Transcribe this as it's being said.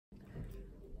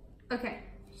Okay,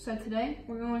 so today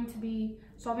we're going to be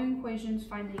solving equations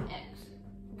finding x,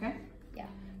 okay? Yeah.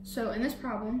 So in this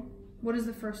problem, what is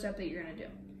the first step that you're gonna do?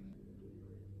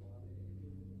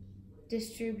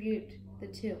 Distribute the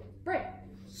 2. Right,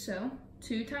 so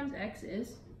 2 times x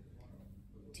is,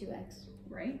 2x.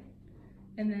 right?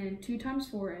 And then 2 times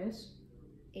 4 is,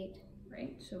 8.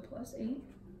 right? So plus 8,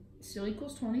 still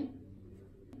equals 20.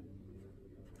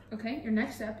 Okay, your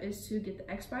next step is to get the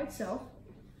x by itself.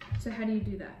 So how do you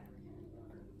do that?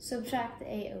 Subtract the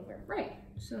 8 over. Right,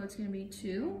 so it's gonna be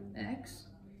 2x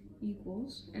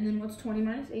equals, and then what's 20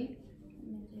 minus 8?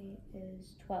 Minus 8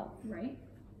 is 12. Right.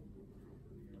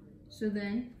 So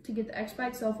then, to get the x by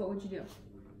itself, what would you do?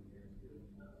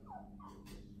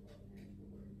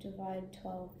 Divide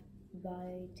 12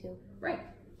 by 2. Right.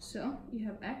 So you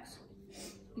have x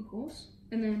equals,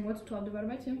 and then what's 12 divided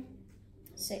by 2?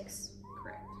 6.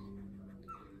 Correct.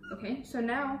 Okay, so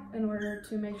now, in order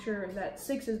to make sure that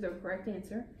 6 is the correct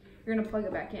answer, you're going to plug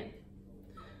it back in.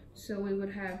 So we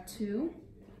would have 2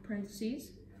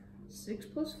 parentheses, 6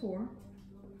 plus 4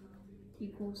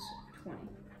 equals 20.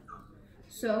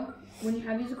 So when you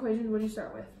have these equations, what do you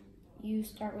start with? You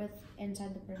start with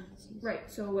inside the parentheses. Right,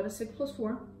 so what is 6 plus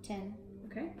 4? 10.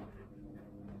 Okay.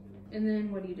 And then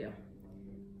what do you do?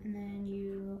 And then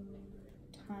you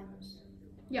times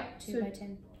Yeah. 2 by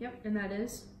 10. Yep, and that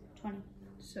is? 20.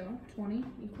 So 20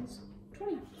 equals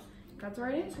 20. That's the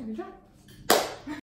right answer. Good job.